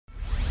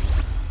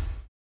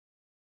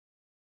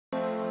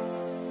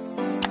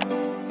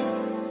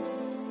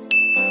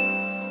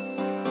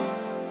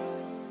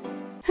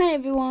Hi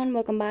everyone,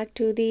 welcome back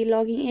to the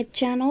Logging It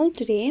channel.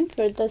 Today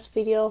for this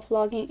video of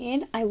logging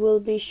in, I will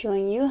be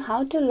showing you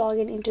how to log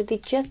in into the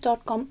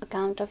chess.com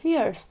account of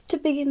yours. To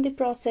begin the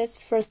process,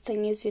 first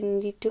thing is you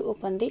need to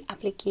open the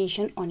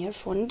application on your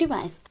phone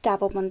device.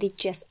 Tap open the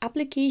chess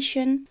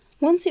application.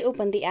 Once you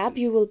open the app,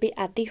 you will be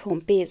at the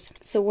home page.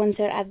 So once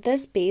you're at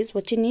this page,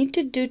 what you need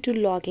to do to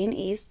log in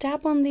is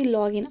tap on the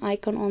login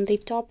icon on the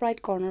top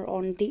right corner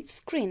on the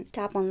screen.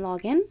 Tap on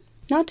login.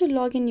 Now to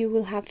log in, you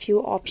will have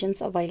few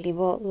options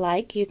available,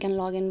 like you can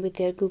log in with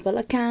your Google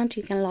account,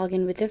 you can log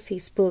in with your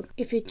Facebook.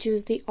 If you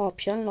choose the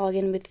option log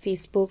in with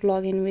Facebook,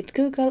 log in with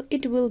Google,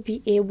 it will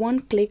be a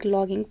one-click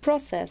logging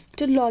process.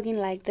 To log in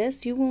like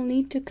this, you will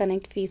need to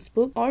connect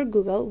Facebook or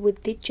Google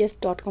with the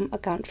chess.com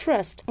account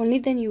first. Only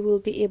then you will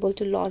be able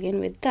to log in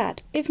with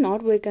that. If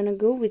not, we're gonna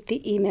go with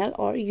the email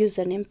or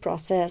username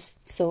process.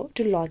 So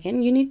to log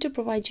in, you need to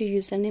provide your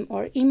username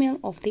or email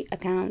of the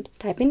account.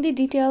 Type in the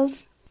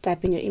details.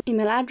 Type in your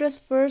email address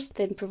first,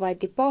 then provide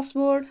the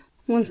password.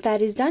 Once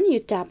that is done, you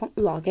tap on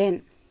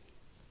login.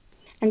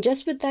 And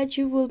just with that,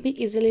 you will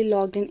be easily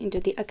logged in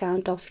into the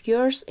account of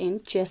yours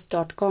in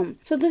chess.com.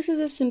 So this is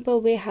a simple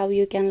way how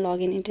you can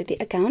log in into the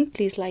account.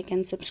 Please like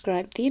and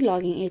subscribe the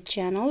Logging It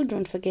channel.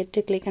 Don't forget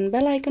to click on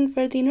bell icon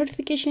for the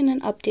notification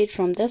and update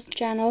from this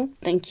channel.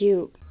 Thank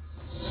you.